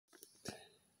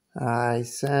I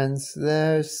sense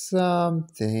there's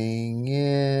something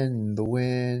in the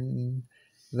wind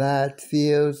that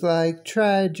feels like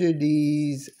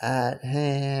tragedy's at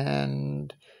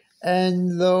hand.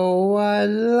 And though I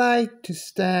like to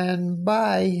stand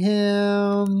by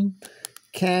him,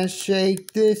 can't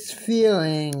shake this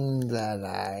feeling that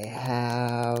I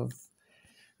have.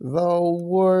 The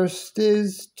worst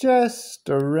is just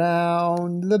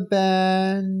around the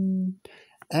bend.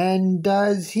 And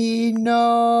does he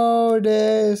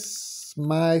notice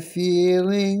my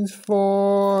feelings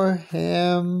for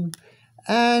him?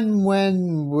 And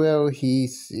when will he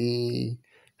see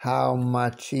how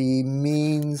much he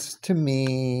means to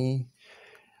me?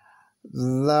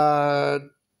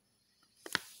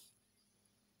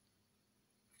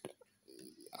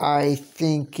 I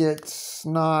think it's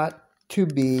not to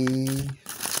be.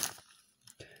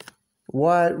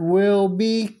 What will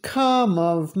become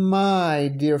of my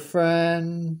dear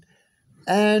friend?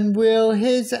 And will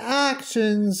his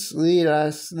actions lead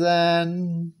us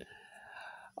then?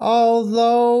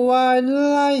 Although I'd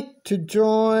like to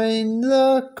join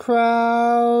the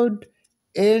crowd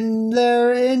in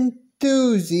their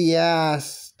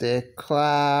enthusiastic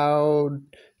cloud,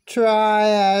 try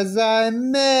as I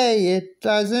may, it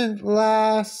doesn't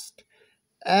last.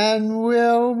 And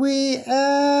will we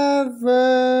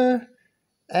ever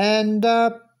end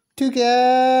up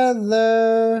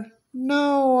together?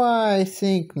 No, I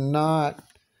think not,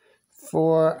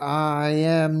 for I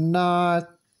am not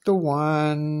the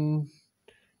one.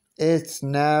 It's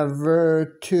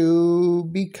never to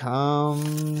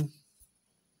become.